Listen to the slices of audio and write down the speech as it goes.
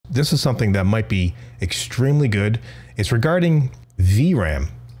this is something that might be extremely good. It's regarding VRAM.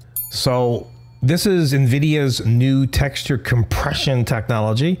 So this is NVIDIA's new texture compression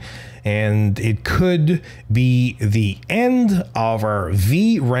technology, and it could be the end of our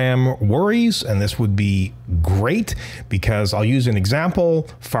VRAM worries, and this would be great because I'll use an example,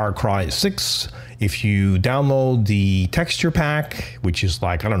 Far Cry 6. If you download the texture pack, which is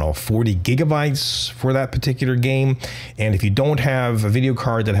like, I don't know, 40 gigabytes for that particular game, and if you don't have a video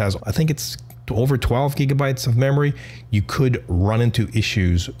card that has, I think it's over 12 gigabytes of memory, you could run into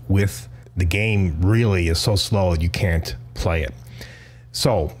issues with the game. Really is so slow you can't play it.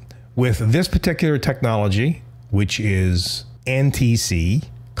 So with this particular technology, which is NTC,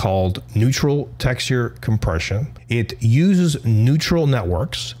 called neutral texture compression, it uses neutral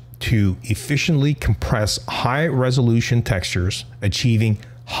networks to efficiently compress high resolution textures, achieving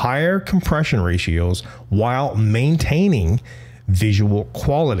higher compression ratios while maintaining visual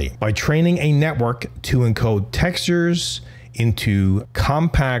quality. By training a network to encode textures into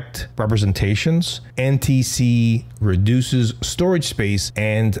compact representations, NTC reduces storage space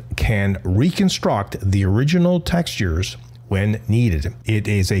and can reconstruct the original textures when needed. It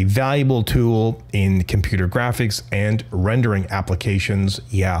is a valuable tool in computer graphics and rendering applications.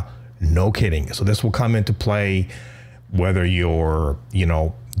 Yeah, no kidding. So this will come into play whether you're,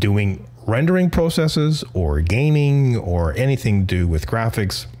 doing rendering processes or gaming or anything to do with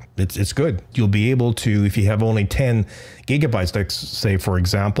graphics. It's good. You'll be able to, if you have only 10 gigabytes, let's say, for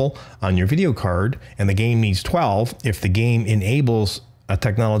example, on your video card, and the game needs 12, if the game enables a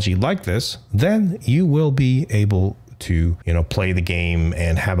technology like this, then you will be able to, play the game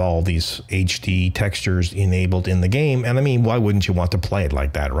and have all these HD textures enabled in the game. And I mean, why wouldn't you want to play it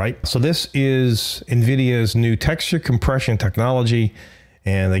like that, right? So this is NVIDIA's new texture compression technology.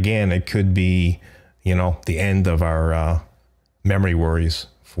 And again, it could be, the end of our memory worries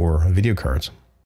for video cards.